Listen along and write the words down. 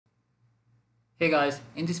Hey guys,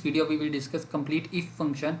 in this video we will discuss complete if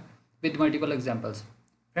function with multiple examples.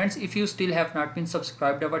 Friends, if you still have not been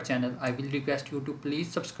subscribed our channel, I will request you to please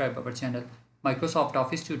subscribe our channel Microsoft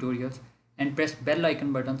Office Tutorials and press bell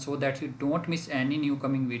icon button so that you don't miss any new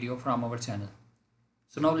coming video from our channel.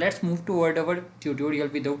 So now let's move toward our tutorial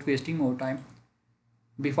without wasting more time.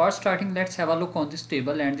 Before starting, let's have a look on this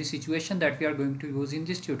table and the situation that we are going to use in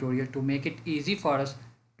this tutorial to make it easy for us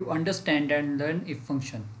to understand and learn if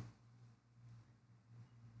function.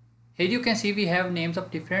 Here you can see we have names of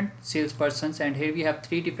different salespersons, and here we have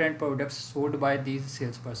 3 different products sold by these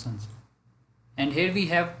salespersons. And here we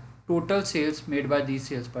have total sales made by these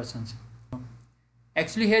salespersons.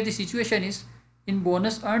 Actually here the situation is, in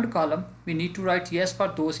bonus earned column we need to write yes for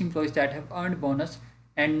those employees that have earned bonus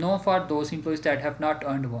and no for those employees that have not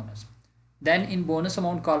earned bonus. Then in bonus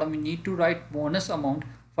amount column we need to write bonus amount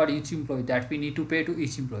for each employee that we need to pay to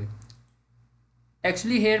each employee.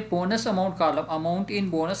 Actually here bonus amount column, amount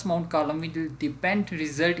in bonus amount column will depend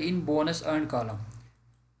result in bonus earned column.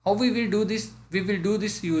 How we will do this? We will do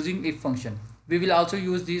this using if function. We will also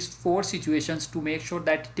use these 4 situations to make sure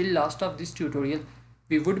that till last of this tutorial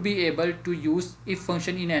we would be able to use if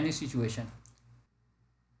function in any situation.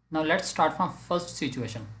 Now let's start from first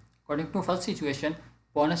situation. According to first situation,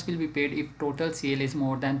 bonus will be paid if total sale is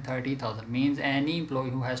more than 30,000. Means any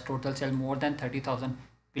employee who has total sale more than 30,000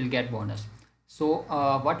 will get bonus. So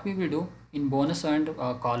what we will do in bonus earned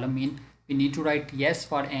column, we need to write yes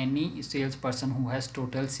for any salesperson who has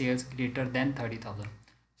total sales greater than 30,000.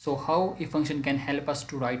 So how if function can help us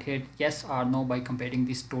to write here yes or no by comparing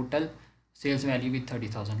this total sales value with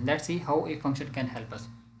 30,000. Let's see how if function can help us.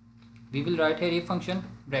 We will write here if function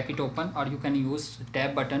bracket open, or you can use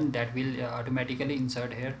tab button that will automatically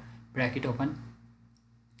insert here bracket open.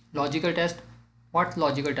 Logical test. What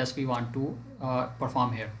logical test we want to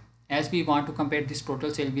perform here? As we want to compare this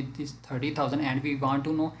total sale with this 30,000 and we want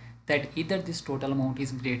to know that either this total amount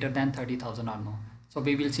is greater than 30,000 or no. So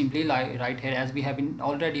we will simply write here, as we have been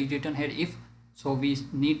already written here if, so we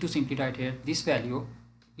need to simply write here this value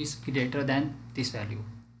is greater than this value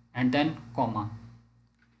and then comma.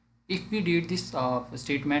 If we read this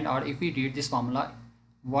statement, or if we read this formula,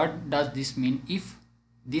 what does this mean? If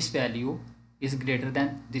this value is greater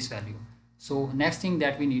than this value. So next thing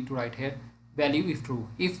that we need to write here, value if true.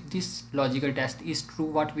 If this logical test is true,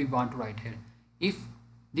 what we want to write here? If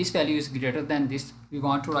this value is greater than this, we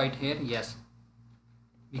want to write here yes,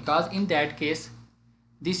 because in that case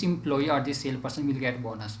this employee or this salesperson will get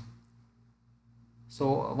bonus.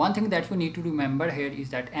 So one thing that you need to remember here is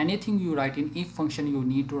that anything you write in if function you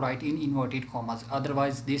need to write in inverted commas,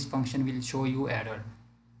 otherwise this function will show you error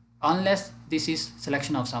unless this is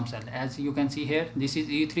selection of some cell. As you can see here, this is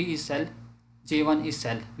E3 is cell, J1 is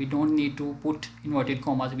cell. We don't need to put inverted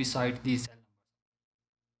commas beside these cell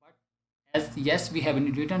numbers. But as yes we have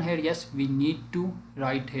written here yes, we need to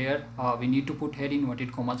write here, we need to put here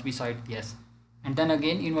inverted commas beside yes, and then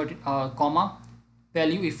again inverted comma,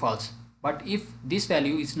 value if false. But if this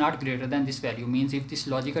value is not greater than this value, means if this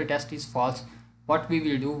logical test is false, what we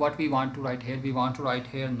will do, what we want to write here, we want to write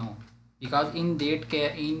here no, because in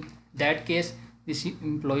that case this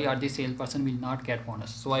employee or this salesperson will not get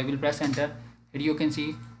bonus. So I will press enter. Here you can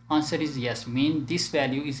see answer is yes, mean this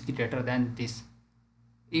value is greater than this.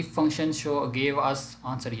 If function gave us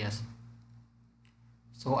answer yes.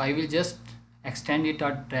 So I will just extend it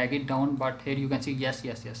or drag it down, but here you can see yes,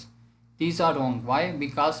 yes, yes. These are wrong. Why?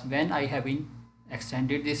 Because when I have been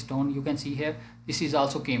extended this down, you can see here this is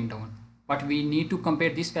also came down, but we need to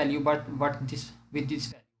compare this value but what this with this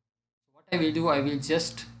value. So what I will do, I will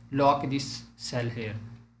just lock this cell here.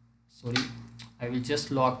 Sorry, I will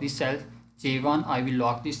just lock this cell J1. I will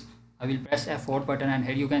lock this. I will press F4 button, and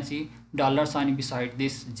here you can see dollar sign beside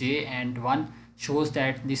this J and 1 shows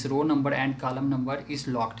that this row number and column number is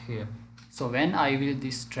locked here. So when I will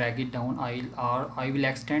this drag it down, I will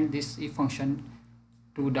extend this if function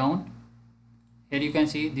to down. Here you can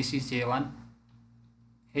see this is J1.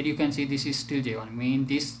 Here you can see this is still J1, mean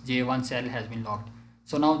this J1 cell has been locked.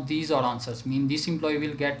 So now these are answers, mean this employee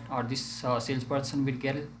will get, or this salesperson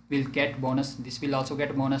will get bonus, this will also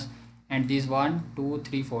get bonus, and these 1 2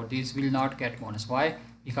 3 4 these will not get bonus. Why?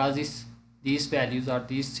 Because these values or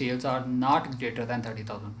these sales are not greater than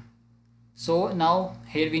 30,000. So now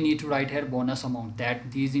here we need to write here bonus amount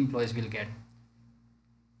that these employees will get.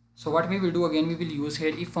 So what we will do, again we will use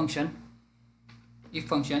here if function.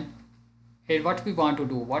 Here what we want to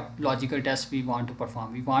do, what logical test we want to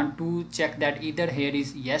perform, we want to check that either here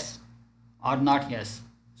is yes or not yes.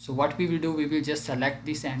 So what we will do, we will just select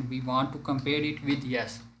this and we want to compare it with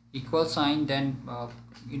yes, equal sign, then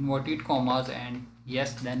inverted commas, and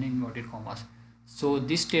yes, then inverted commas. So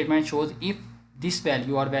this statement shows if this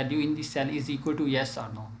value or value in this cell is equal to yes or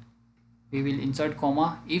no. We will insert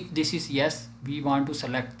comma. If this is yes, we want to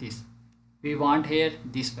select this. We want here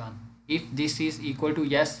this one. If this is equal to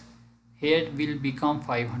yes, here will become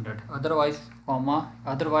 500. Otherwise, comma.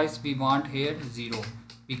 Otherwise, we want here 0,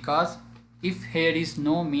 because if here is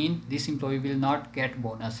no, mean this employee will not get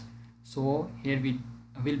bonus. So here we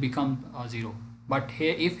will become 0. But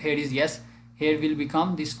here, if here is yes, here will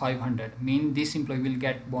become this 500, mean this employee will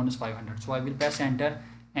get bonus 500. So I will press enter,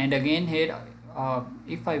 and again here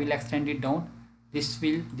if I will extend it down, this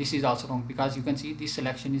is also wrong, because you can see this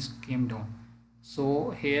selection is came down.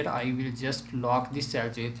 So here I will just lock this cell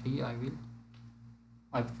J3.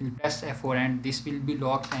 I will press F4 and this will be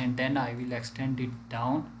locked, and then I will extend it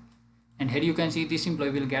down, and here you can see this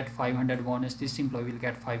employee will get 500 bonus, this employee will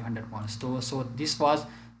get 500 bonus. So this was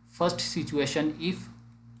first situation. If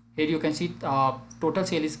here you can see total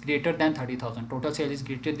sale is greater than 30,000, total sale is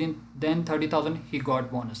greater than 30,000, he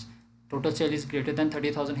got bonus. Total sale is greater than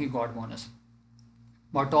 30,000, he got bonus,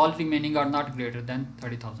 but all remaining are not greater than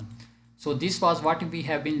 30,000. So this was what we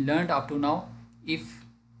have been learned up to now. If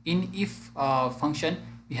in function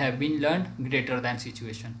we have been learned greater than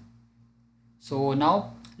situation. So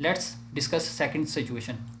now let's discuss second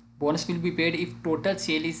situation. Bonus will be paid if total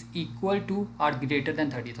sale is equal to or greater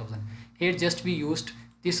than 30,000. Here just we used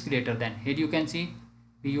this greater than. Here you can see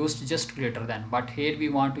we used just greater than, but here we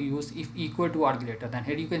want to use if equal to or greater than.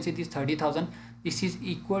 Here you can see this 30,000, this is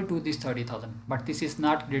equal to this 30,000, but this is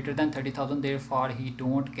not greater than 30,000, therefore he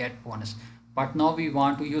don't get bonus. But now we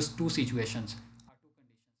want to use two situations or two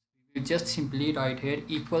conditions. We will just simply write here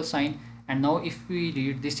equal sign, and now if we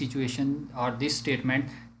read this situation or this statement,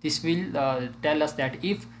 this will tell us that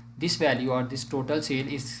if this value or this total sale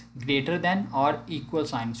is greater than or equal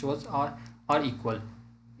sign shows or equal.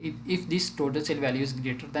 If this total sale value is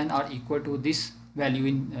greater than or equal to this value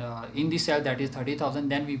in this cell, that is 30,000,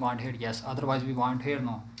 then we want here yes, otherwise we want here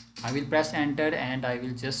no. I will press enter and I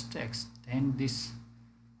will just extend this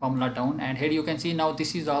formula down, and here you can see now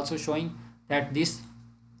this is also showing that this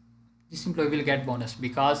employee will get bonus,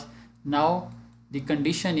 because now the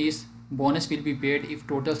condition is bonus will be paid if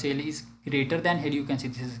total sale is greater than, here you can see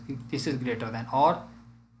this is greater than or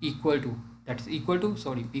equal to, that is equal to,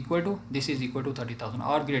 sorry, equal to, this is equal to 30,000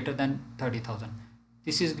 or greater than 30,000.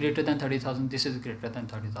 This is greater than 30,000, this is greater than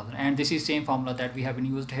 30,000, and this is same formula that we have been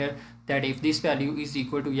used here, that if this value is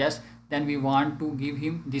equal to yes, then we want to give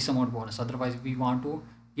him this amount bonus, otherwise we want to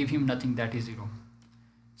give him nothing, that is 0.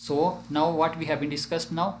 So now what we have been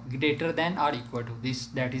discussed now, greater than or equal to, this,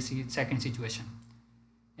 that is the second situation.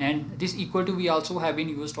 And this equal to we also have been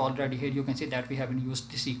used already. Here you can see that we have been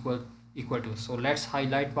used this equal to. So let's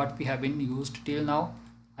highlight what we have been used till now.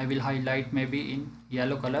 I will highlight maybe in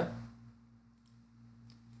yellow color,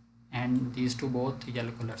 and these two both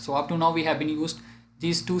yellow color. So up to now we have been used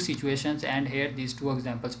these two situations, and here these two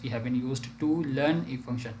examples we have been used to learn if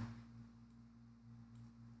function.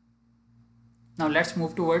 Now let's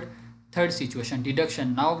move toward third situation,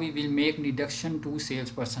 deduction. Now we will make deduction to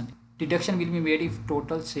salesperson. Deduction will be made if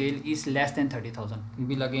total sale is less than 30,000.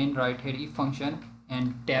 We will again write here if function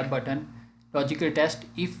and tab button, logical test.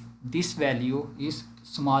 If this value is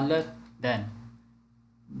smaller than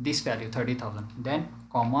this value 30,000, then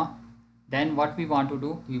comma, then what we want to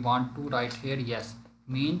do, we want to write here yes,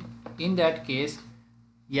 mean in that case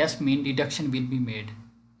yes mean deduction will be made.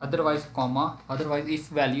 Otherwise comma, otherwise if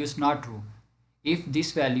value is not true, if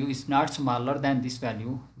this value is not smaller than this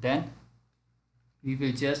value, then we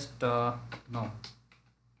will just no.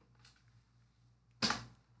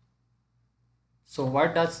 So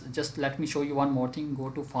what does, just let me show you one more thing. Go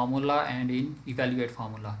to formula and in evaluate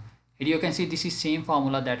formula. Here you can see this is same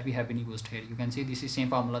formula that we have been used here. You can see this is same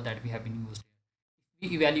formula that we have been used. If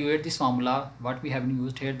we evaluate this formula, what we have been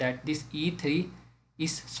used here, that this E3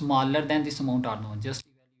 is smaller than this amount or no. Just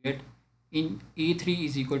evaluate in E3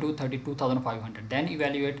 is equal to 32,500. Then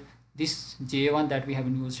evaluate this J1 that we have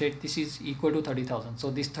been used here. This is equal to 30,000. So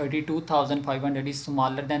this 32,500 is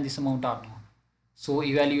smaller than this amount or no. So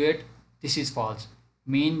evaluate, this is false,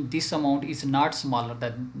 mean this amount is not smaller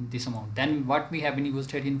than this amount. Then what we have been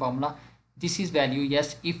used here in formula, this is value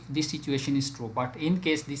yes if this situation is true, but in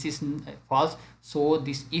case this is false, so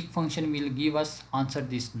this if function will give us answer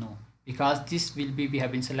this no, because this will be, we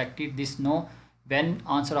have been selected this no. When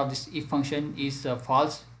answer of this if function is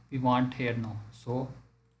false, we want here no, so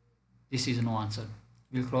this is no answer.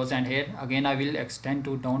 We'll close, and here again I will extend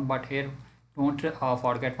to down, but here don't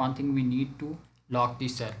forget one thing, we need to lock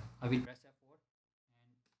this cell. I will press F4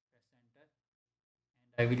 and press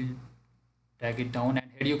enter, and I will drag it down,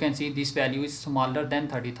 and here you can see this value is smaller than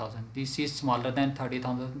 30,000. This is smaller than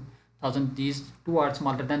 30,000. 30,000, these two are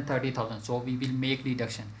smaller than 30,000, so we will make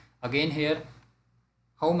deduction. Again here,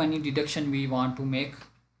 how many deduction we want to make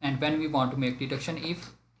and when we want to make deduction? If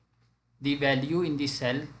the value in the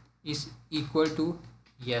cell is equal to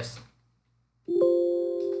yes,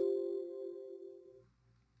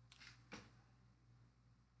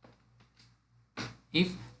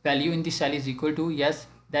 if value in the cell is equal to yes,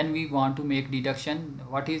 then we want to make deduction.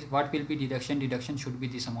 What will be deduction? Deduction should be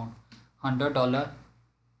this amount, $100.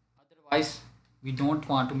 Otherwise we don't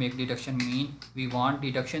want to make deduction, mean we want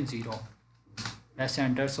deduction 0. Press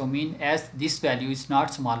enter. So mean as this value is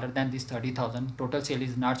not smaller than this 30,000, total sale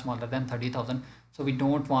is not smaller than 30,000, so we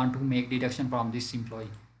don't want to make deduction from this employee.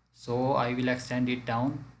 So I will extend it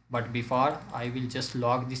down, but before I will just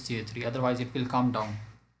log this J3, otherwise it will come down.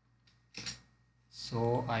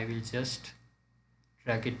 So I will just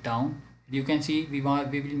drag it down. You can see we will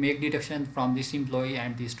make deduction from this employee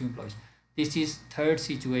and these two employees. This is third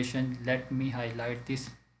situation. Let me highlight this,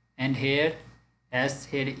 and here, as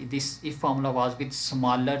here this if formula was with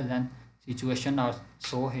smaller than situation, or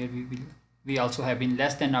so here we also have been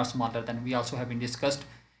less than or smaller than, we also have been discussed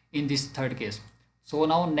in this third case. So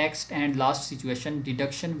now next and last situation,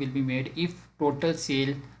 deduction will be made if total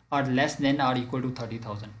sale are less than or equal to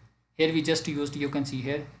 30,000. Here we just used, you can see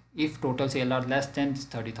here, if total sale are less than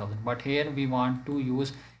 30,000, but here we want to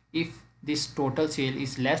use if this total sale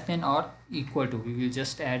is less than or equal to, we will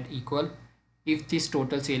just add equal. If this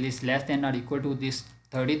total sale is less than or equal to this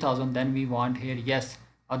 30,000, then we want here yes,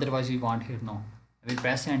 otherwise we want here no. I will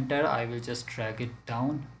press enter. I will just drag it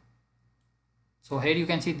down. So here you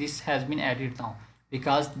can see this has been added now,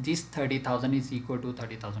 because this 30,000 is equal to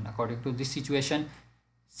 30,000. According to this situation,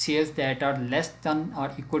 sales that are less than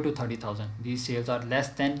or equal to 30,000, these sales are less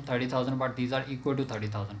than 30,000 but these are equal to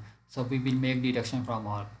 30,000, so we will make deduction from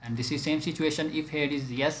all. And this is same situation, if here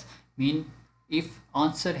is yes, mean if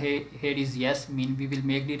answer here is yes, mean we will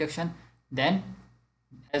make deduction. Then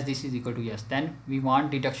as this is equal to yes, then we want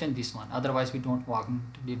deduction this one, otherwise we don't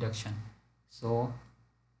want deduction. So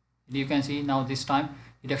you can see now this time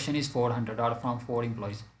deduction is 400 or from 4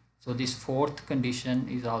 employees. So this fourth condition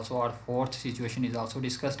is also, or fourth situation is also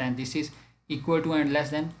discussed, and this is equal to and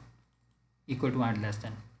less than, equal to and less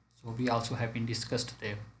than, so we also have been discussed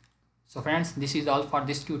there. So friends, this is all for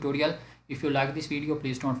this tutorial. If you like this video,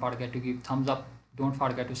 please don't forget to give thumbs up, don't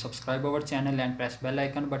forget to subscribe our channel and press bell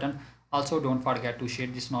icon button. Also don't forget to share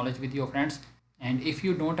this knowledge with your friends, and if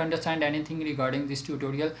you don't understand anything regarding this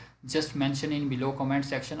tutorial, just mention in below comment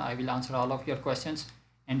section. I will answer all of your questions.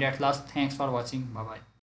 And at last, thanks for watching. Bye bye.